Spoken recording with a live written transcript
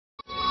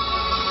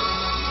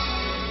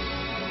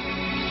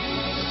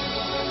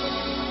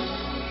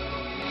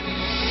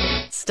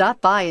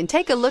Stop by and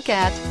take a look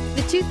at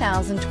the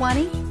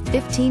 2020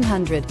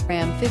 1500.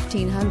 Ram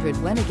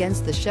 1500 went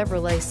against the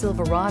Chevrolet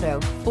Silverado,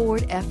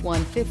 Ford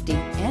F-150,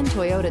 and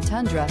Toyota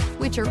Tundra,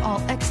 which are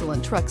all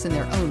excellent trucks in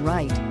their own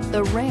right.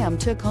 The Ram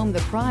took home the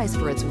prize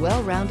for its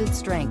well-rounded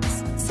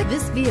strengths.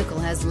 This vehicle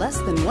has less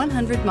than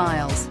 100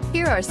 miles.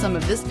 Here are some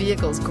of this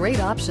vehicle's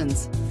great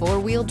options: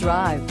 four-wheel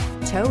drive,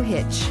 tow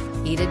hitch,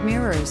 heated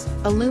mirrors,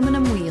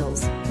 aluminum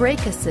wheels,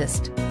 brake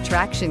assist,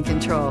 traction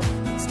control,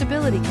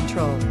 stability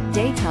control,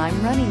 daytime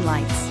running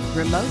lights,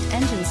 remote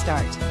engine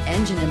start,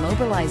 engine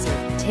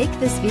immobilizer. Take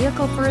this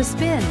vehicle for a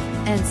spin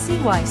and see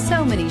why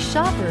so many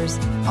shoppers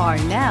are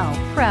now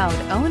proud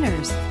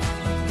owners.